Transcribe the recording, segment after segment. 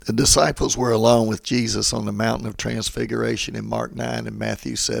The disciples were alone with Jesus on the mountain of transfiguration in Mark 9 and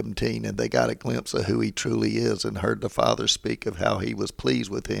Matthew 17, and they got a glimpse of who he truly is and heard the Father speak of how he was pleased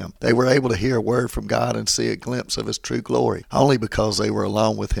with him. They were able to hear a word from God and see a glimpse of his true glory, only because they were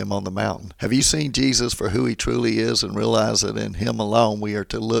alone with him on the mountain. Have you seen Jesus for who he truly is and realize that in him alone we are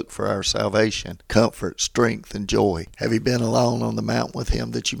to look for our salvation, comfort, strength, and joy? Have you been alone on the mountain with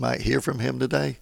him that you might hear from him today?